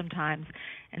around sometimes.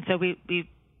 And so we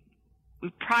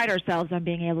pride ourselves on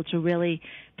being able to really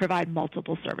provide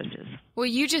multiple services. Well,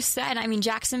 you just said,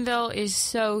 Jacksonville is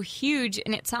so huge,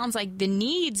 and it sounds like the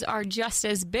needs are just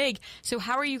as big. So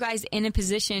how are you guys in a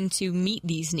position to meet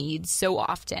these needs so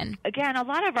often? Again, a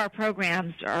lot of our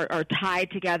programs are tied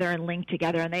together and linked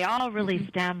together, and they all really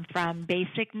stem from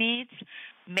basic needs.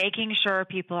 Making sure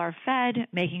people are fed,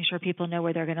 making sure people know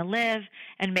where they're going to live,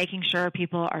 and making sure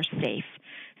people are safe.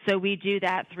 So we do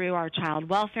that through our child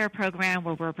welfare program,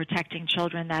 where we're protecting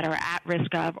children that are at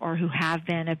risk of or who have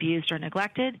been abused or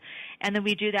neglected. And then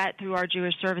we do that through our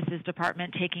Jewish Services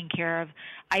Department, taking care of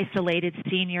isolated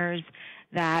seniors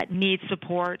that need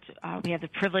support. We have the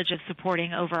privilege of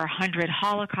supporting over 100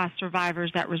 Holocaust survivors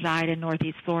that reside in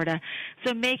Northeast Florida.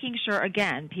 So making sure,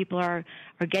 again, people are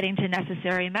getting to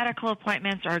necessary medical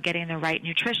appointments, are getting the right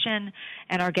nutrition,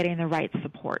 and are getting the right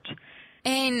support.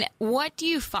 And what do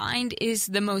you find is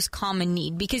the most common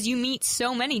need? Because you meet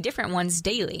so many different ones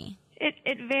daily.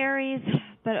 It varies,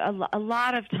 but a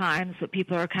lot of times when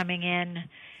people are coming in,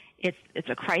 it's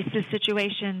a crisis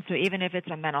situation. So even if it's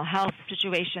a mental health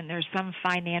situation, there's some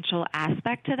financial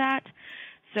aspect to that.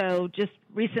 So just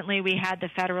recently we had the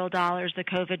federal dollars, the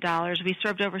COVID dollars. We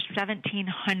served over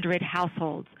 1,700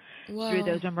 households through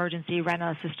those emergency rental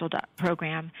assistance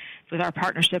program with our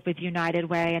partnership with United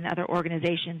Way and other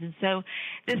organizations. And so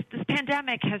this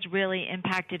pandemic has really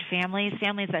impacted families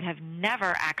that have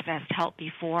never accessed help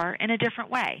before in a different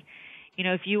way. You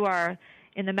know, if you are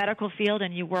in the medical field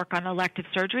and you work on elective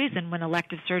surgeries, and when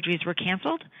elective surgeries were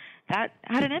canceled, that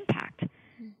had an impact.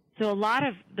 So a lot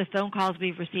of the phone calls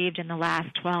we've received in the last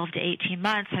 12 to 18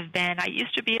 months have been, I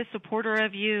used to be a supporter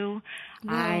of you.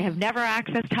 Wow. I have never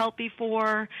accessed help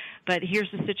before, but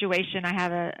here's the situation. I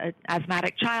have an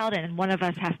asthmatic child, and one of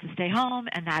us has to stay home,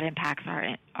 and that impacts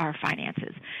our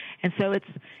finances. And so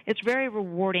it's very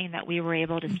rewarding that we were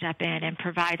able to step in and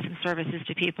provide some services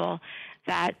to people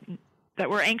that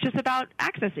were anxious about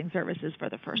accessing services for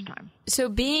the first time. So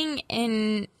being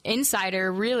an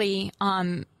insider, really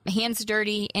hands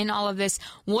dirty in all of this,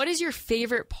 what is your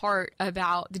favorite part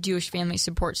about the Jewish Family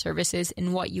Support Services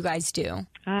and what you guys do?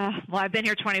 Well, I've been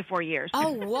here 24 years.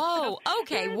 Oh, whoa.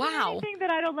 Okay, wow. Anything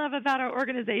that I don't love about our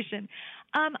organization.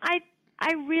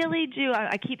 I really do.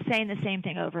 I keep saying the same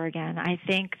thing over again. I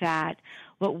think that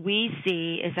what we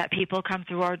see is that people come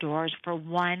through our doors for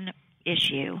one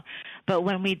issue. But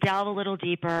when we delve a little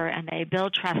deeper and they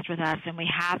build trust with us and we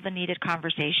have the needed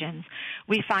conversations,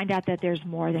 we find out that there's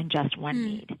more than just one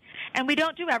need. And we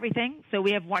don't do everything, so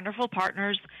we have wonderful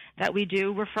partners that we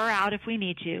do refer out if we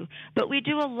need to, but we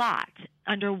do a lot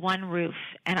under one roof,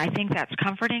 and I think that's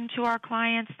comforting to our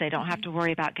clients. They don't have to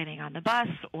worry about getting on the bus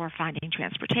or finding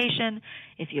transportation.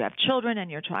 If you have children and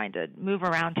you're trying to move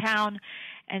around town,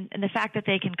 and the fact that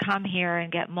they can come here and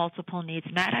get multiple needs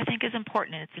met, I think is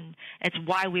important. It's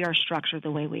why we are structured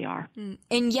the way we are.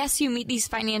 And yes, you meet these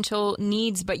financial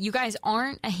needs, but you guys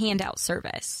aren't a handout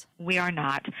service. We are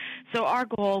not. So our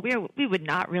goal, we would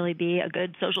not really be a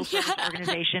good social service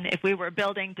organization if we were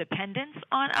building dependence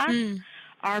on us.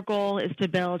 Our goal is to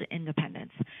build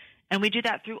independence. And we do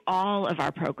that through all of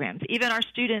our programs, even our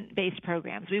student-based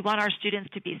programs. We want our students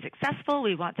to be successful.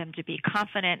 We want them to be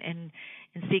confident in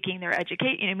seeking their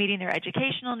meeting their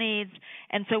educational needs.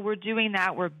 And so we're doing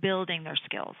that. We're building their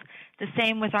skills. The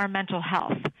same with our mental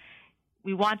health.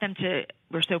 We want them to,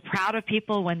 we're so proud of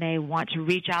people when they want to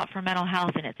reach out for mental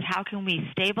health, and it's how can we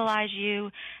stabilize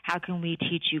you? How can we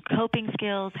teach you coping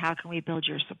skills? How can we build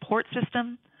your support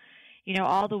system? You know,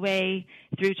 all the way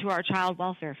through to our child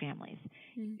welfare families.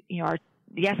 You know,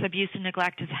 yes, abuse and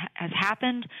neglect has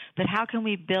happened, but how can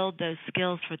we build those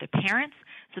skills for the parents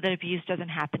so that abuse doesn't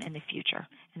happen in the future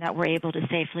and that we're able to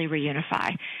safely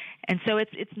reunify? And so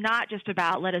it's not just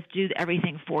about let us do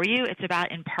everything for you. It's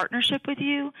about in partnership with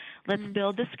you, let's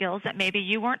build the skills that maybe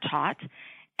you weren't taught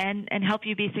and help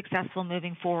you be successful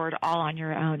moving forward all on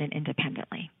your own and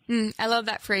independently. I love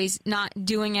that phrase, not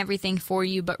doing everything for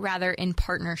you, but rather in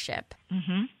partnership.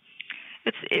 Mm-hmm.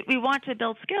 We want to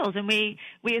build skills, and we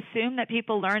assume that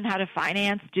people learn how to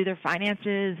do their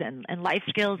finances and life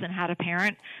skills and how to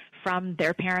parent from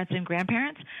their parents and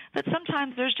grandparents, but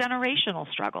sometimes there's generational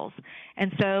struggles.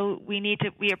 And so we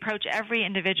approach every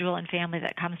individual and family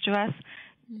that comes to us,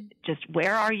 just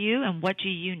where are you and what do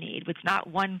you need? It's not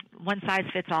one size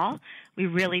fits all. We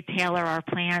really tailor our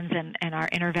plans and our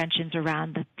interventions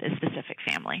around the specific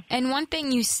family. And one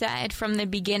thing you said from the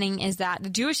beginning is that the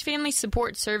Jewish Family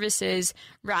Support Services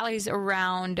rallies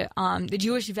around the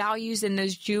Jewish values and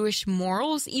those Jewish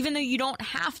morals, even though you don't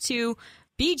have to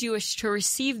be Jewish to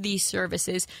receive these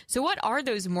services. So what are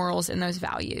those morals and those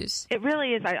values? It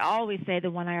really is. I always say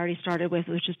the one I already started with,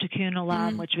 which is Tikkun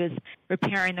Olam, which was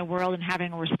repairing the world and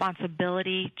having a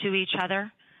responsibility to each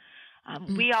other.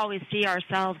 We always see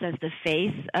ourselves as the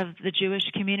face of the Jewish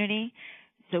community.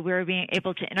 So we're being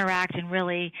able to interact and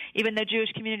really, even though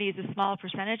Jewish community is a small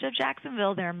percentage of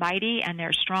Jacksonville, they're mighty and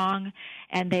they're strong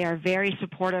and they are very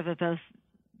supportive of both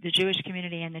the Jewish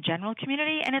community and the general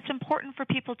community. And it's important for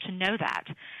people to know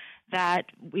that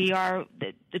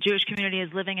the Jewish community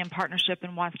is living in partnership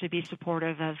and wants to be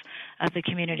supportive of the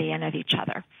community and of each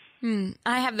other.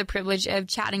 I have the privilege of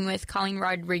chatting with Colleen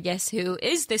Rodriguez, who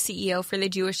is the CEO for the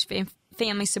Jewish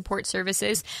Family Support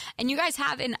Services. And you guys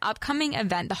have an upcoming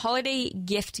event, the Holiday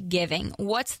Gift Giving.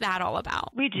 What's that all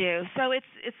about? We do. So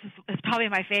it's probably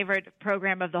my favorite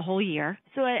program of the whole year.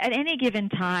 So at any given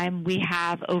time, we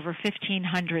have over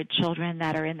 1,500 children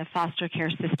that are in the foster care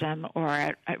system or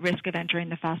at risk of entering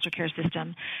the foster care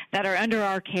system that are under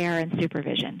our care and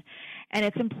supervision. And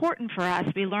it's important for us.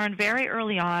 We learn very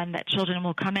early on that children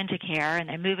will come into care and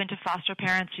they move into foster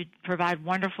parents who provide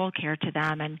wonderful care to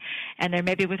them, and they're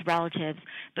maybe with relatives.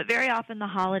 But very often the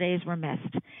holidays were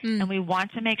missed. And we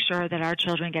want to make sure that our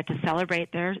children get to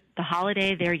celebrate the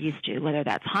holiday they're used to, whether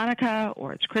that's Hanukkah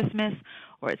or it's Christmas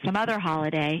or it's some other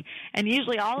holiday. And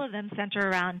usually all of them center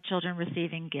around children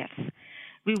receiving gifts.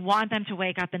 We want them to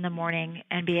wake up in the morning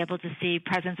and be able to see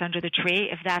presents under the tree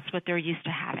if that's what they're used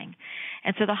to having.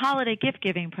 And so the holiday gift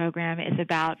giving program is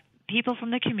about people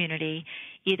from the community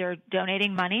either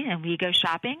donating money and we go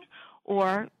shopping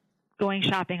or going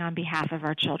shopping on behalf of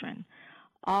our children.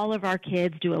 All of our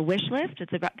kids do a wish list.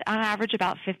 It's about, on average,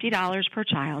 about $50 per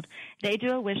child. They do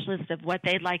a wish list of what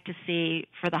they'd like to see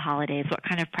for the holidays, what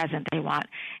kind of present they want.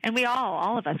 And we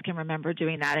all of us can remember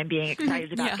doing that and being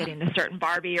excited about getting the certain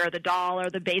Barbie or the doll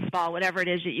or the baseball, whatever it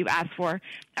is that you ask for.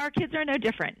 Our kids are no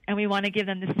different, and we want to give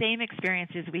them the same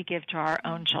experiences we give to our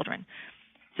own children.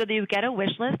 So that you get a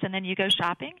wish list, and then you go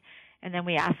shopping, and then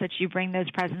we ask that you bring those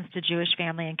presents to Jewish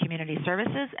Family and Community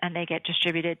Services, and they get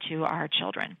distributed to our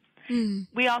children.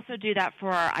 We also do that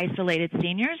for our isolated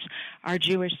seniors, our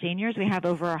Jewish seniors. We have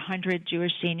over 100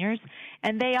 Jewish seniors,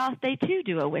 and they too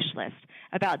do a wish list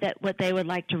about what they would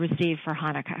like to receive for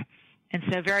Hanukkah. And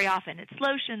so very often it's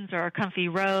lotions or a comfy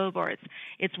robe or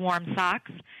it's warm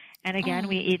socks. And again,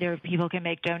 people can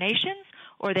make donations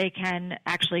or they can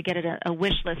actually get a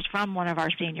wish list from one of our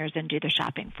seniors and do the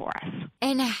shopping for us.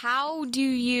 And how do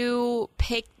you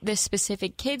pick the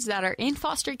specific kids that are in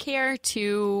foster care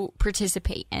to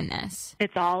participate in this?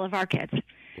 It's all of our kids.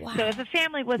 Wow. So if a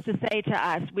family was to say to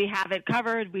us, we have it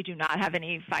covered, we do not have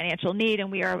any financial need,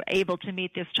 and we are able to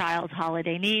meet this child's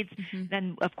holiday needs,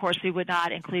 then of course we would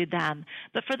not include them.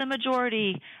 But for the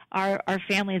majority, our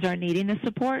families are needing the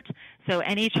support. So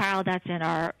any child that's in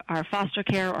our foster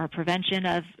care or prevention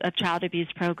of child abuse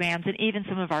programs, and even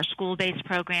some of our school-based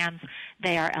programs,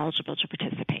 they are eligible to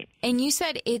participate. And you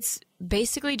said it's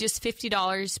basically just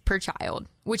 $50 per child,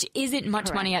 which isn't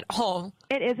much money at all.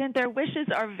 It isn't. Their wishes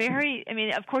are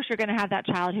of course you're going to have that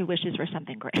child who wishes for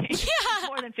something great. Yeah.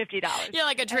 More than $50. Yeah,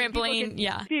 like a trampoline.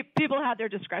 People have their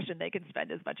discretion. They can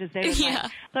spend as much as they would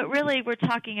like. But really, we're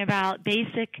talking about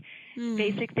basic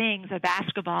things, a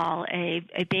basketball, a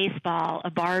baseball,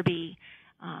 a Barbie,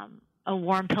 a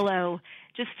warm pillow,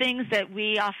 just things that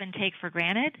we often take for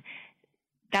granted.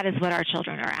 That is what our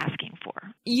children are asking for.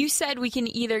 You said we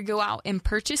can either go out and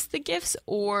purchase the gifts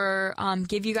or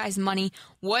give you guys money.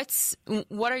 What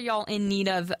are y'all in need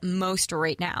of most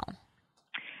right now?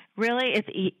 Really, it's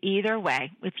either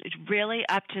way. It's really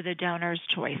up to the donor's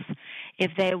choice.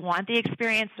 If they want the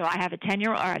experience, so I have a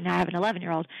 10-year-old, or now I have an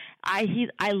 11-year-old,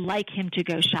 I like him to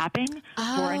go shopping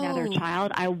for another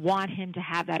child. I want him to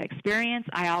have that experience.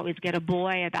 I always get a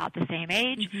boy about the same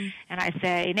age, and I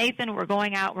say, Nathan, we're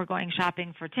going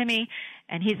shopping for Timmy,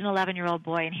 and he's an 11-year-old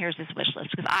boy, and here's his wish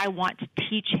list, because I want to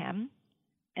teach him.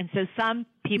 And so some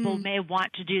people may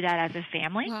want to do that as a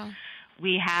family. Wow.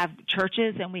 We have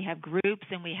churches and we have groups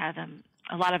and we have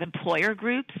a lot of employer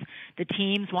groups. The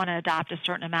teams want to adopt a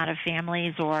certain amount of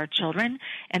families or children,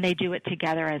 and they do it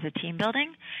together as a team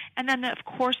building. And then, of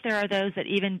course, there are those that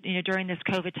even during this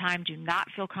COVID time do not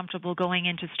feel comfortable going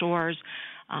into stores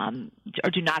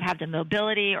or do not have the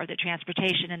mobility or the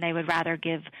transportation, and they would rather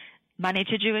give money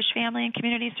to Jewish Family and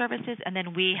Community Services, and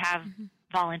then we have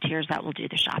volunteers that will do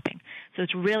the shopping. So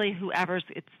it's really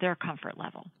it's their comfort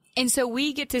level. And so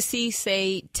we get to see,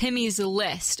 say, Timmy's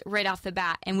list right off the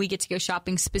bat, and we get to go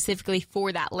shopping specifically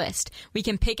for that list. We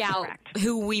can pick out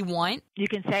who we want. You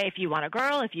can say if you want a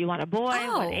girl, if you want a boy,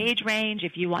 what age range,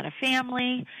 if you want a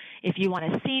family, if you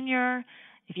want a senior,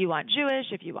 if you want Jewish,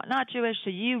 if you want not Jewish.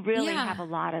 So you really have a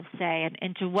lot of say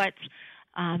into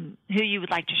who you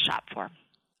would like to shop for.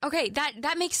 Okay,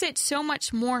 that makes it so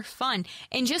much more fun.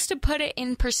 And just to put it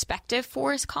in perspective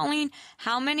for us, Colleen,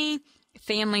 how many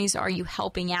families are you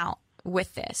helping out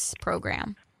with this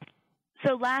program?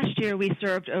 So last year we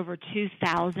served over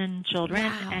 2,000 children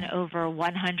and over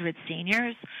 100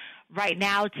 seniors. Right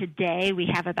now, today, we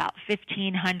have about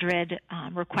 1,500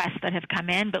 requests that have come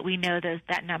in, but we know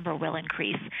that number will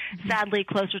increase. Sadly,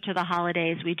 closer to the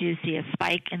holidays, we do see a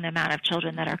spike in the amount of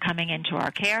children that are coming into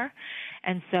our care.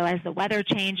 And so as the weather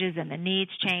changes and the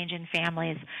needs change in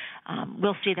families,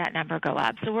 we'll see that number go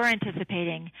up. So we're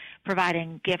anticipating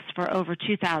providing gifts for over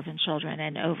 2,000 children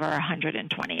and over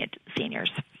 120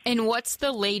 seniors. And what's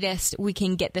the latest we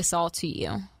can get this all to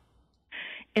you?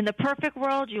 In the perfect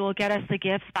world, you will get us the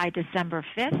gifts by December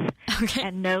 5th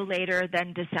and no later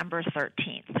than December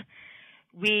 13th.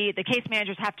 The case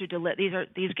managers have to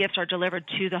these gifts are delivered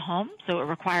to the home, so it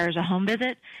requires a home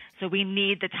visit. So we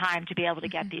need the time to be able to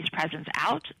get these presents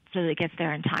out so that it gets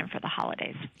there in time for the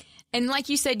holidays. And like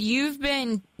you said, you've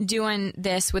been doing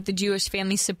this with the Jewish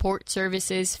Family Support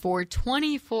Services for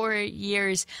 24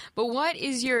 years. But what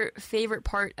is your favorite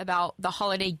part about the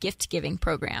holiday gift-giving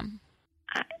program?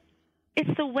 It's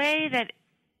the way that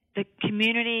the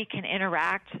community can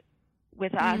interact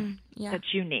with us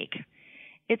that's unique.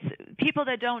 it's people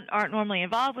that aren't normally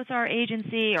involved with our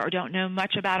agency or don't know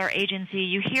much about our agency.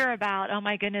 You hear about, oh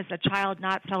my goodness, a child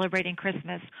not celebrating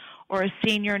Christmas or a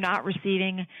senior not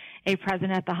receiving a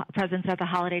presents at the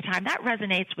holiday time. That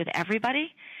resonates with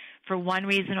everybody for one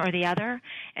reason or the other.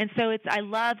 And so I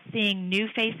love seeing new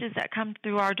faces that come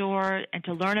through our door and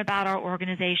to learn about our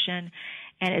organization.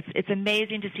 And it's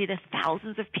amazing to see the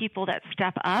thousands of people that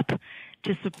step up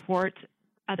to support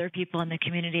other people in the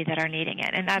community that are needing it.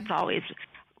 And that's always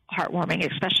heartwarming,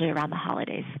 especially around the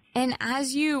holidays. And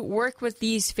as you work with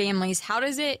these families, how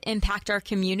does it impact our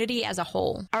community as a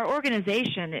whole? Our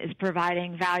organization is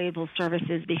providing valuable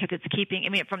services because it's keeping,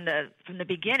 from the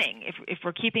beginning, if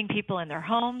we're keeping people in their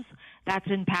homes, that's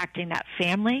impacting that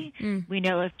family. We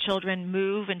know if children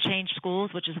move and change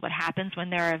schools, which is what happens when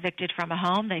they're evicted from a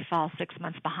home, they fall 6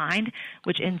 months behind,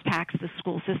 which impacts the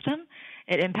school system.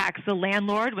 It impacts the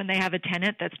landlord when they have a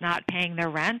tenant that's not paying their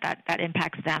rent. That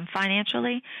impacts them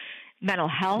financially. Mental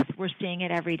health, we're seeing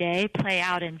it every day play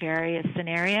out in various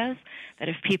scenarios, that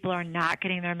if people are not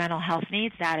getting their mental health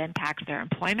needs, that impacts their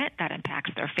employment, that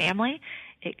impacts their family.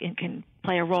 It can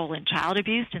play a role in child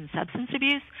abuse and substance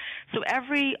abuse. So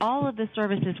all of the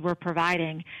services we're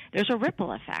providing, there's a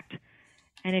ripple effect.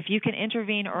 And if you can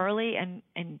intervene early and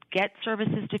get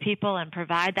services to people and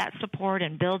provide that support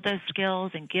and build those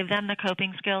skills and give them the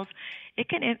coping skills,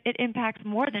 it impacts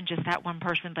more than just that one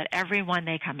person, but everyone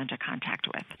they come into contact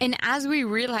with. And as we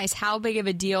realize how big of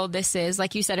a deal this is,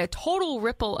 like you said, a total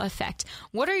ripple effect,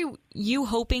 what are you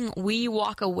hoping we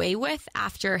walk away with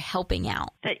after helping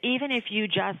out? That even if you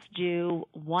just do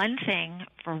one thing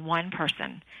for one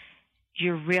person,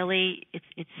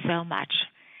 it's so much.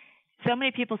 So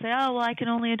many people say, oh, well, I can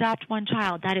only adopt one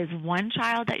child. That is one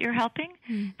child that you're helping.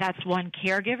 That's one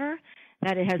caregiver.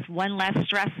 That it has one less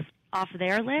stress off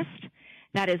their list.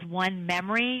 That is one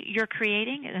memory you're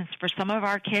creating. And for some of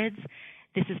our kids,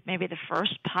 this is maybe the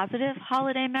first positive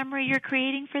holiday memory you're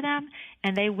creating for them,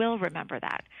 and they will remember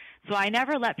that. So I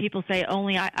never let people say,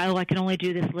 I can only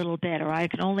do this little bit, or I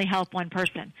can only help one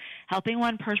person. Helping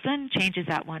one person changes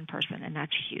that one person, and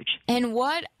that's huge. And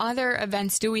what other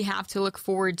events do we have to look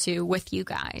forward to with you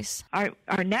guys?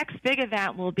 Our next big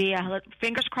event will be,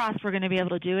 fingers crossed we're going to be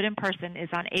able to do it in person, is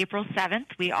on April 7th.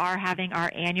 We are having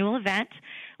our annual event.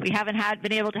 We haven't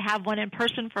been able to have one in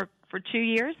person for 2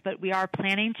 years, but we are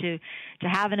planning to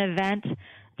have an event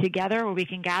together where we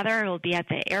can gather. It will be at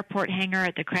the airport hangar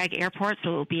at the Craig Airport, so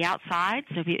it will be outside,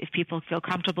 so if people feel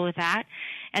comfortable with that.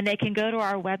 And they can go to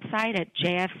our website at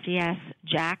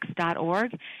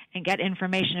jfcsjax.org and get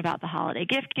information about the holiday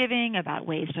gift giving, about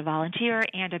ways to volunteer,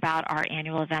 and about our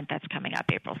annual event that's coming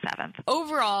up April 7th.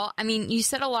 Overall, you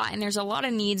said a lot, and there's a lot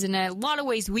of needs and a lot of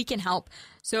ways we can help.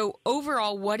 So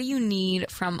overall, what do you need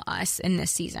from us in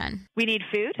this season? We need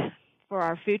food for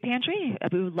our food pantry.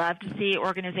 We would love to see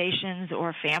organizations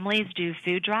or families do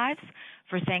food drives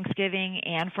for Thanksgiving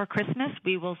and for Christmas.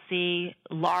 We will see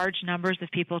large numbers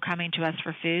of people coming to us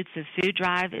for food, so food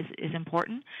drive is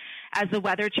important. As the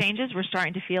weather changes, we're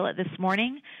starting to feel it this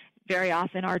morning. Very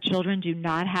often our children do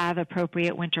not have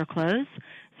appropriate winter clothes,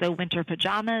 so winter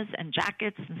pajamas and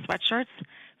jackets and sweatshirts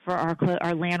for our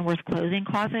Landworth clothing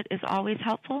closet is always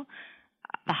helpful.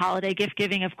 The holiday gift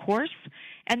giving, of course,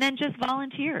 and then just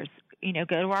volunteers.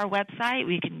 Go to our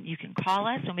website. You can call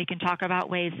us, and we can talk about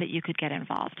ways that you could get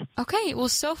involved. Okay, well,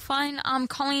 so fun.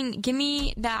 Colleen, give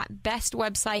me that best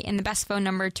website and the best phone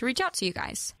number to reach out to you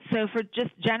guys. So for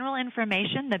just general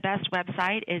information, the best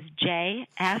website is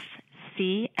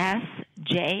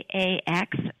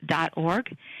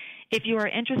jfcsjax.org. If you are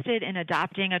interested in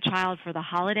adopting a child for the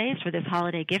holidays, for this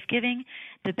holiday gift giving,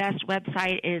 the best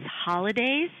website is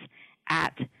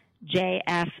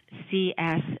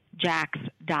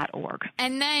holidays@jfcsjax.org.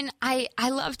 And then I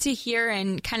love to hear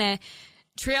and kind of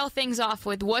trail things off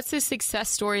with what's a success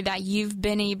story that you've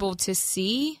been able to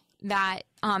see that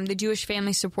the Jewish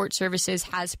Family Support Services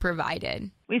has provided.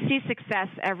 We see success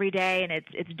every day, and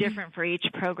it's different for each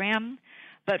program.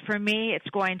 But for me, it's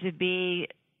going to be,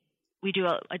 we do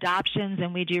adoptions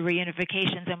and we do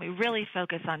reunifications, and we really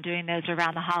focus on doing those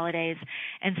around the holidays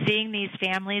and seeing these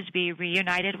families be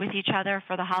reunited with each other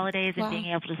for the holidays and being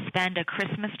able to spend a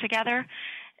Christmas together,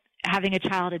 having a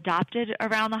child adopted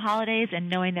around the holidays and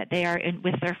knowing that they are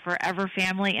with their forever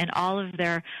family and all of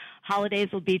their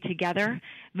holidays will be together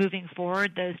moving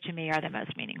forward. Those to me are the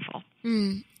most meaningful.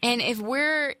 And if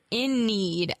we're in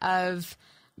need of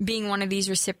being one of these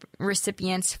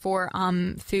recipients for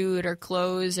food or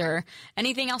clothes or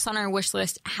anything else on our wish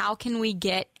list, how can we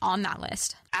get on that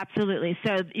list? Absolutely.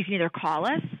 So you can either call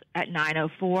us at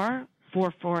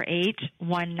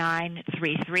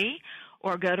 904-448-1933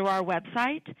 or go to our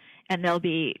website and there'll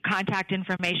be contact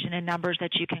information and numbers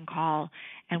that you can call,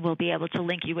 and we'll be able to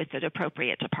link you with the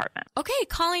appropriate department. Okay,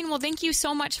 Colleen, well, thank you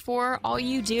so much for all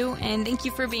you do, and thank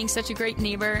you for being such a great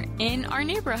neighbor in our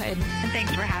neighborhood. And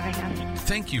thanks for having us.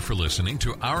 Thank you for listening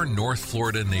to Our North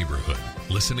Florida Neighborhood.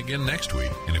 Listen again next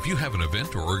week, and if you have an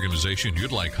event or organization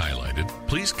you'd like highlighted,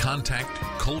 please contact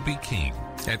Colby King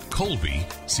at Colby,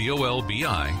 COLBI,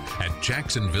 at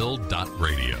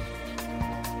jacksonville.radio.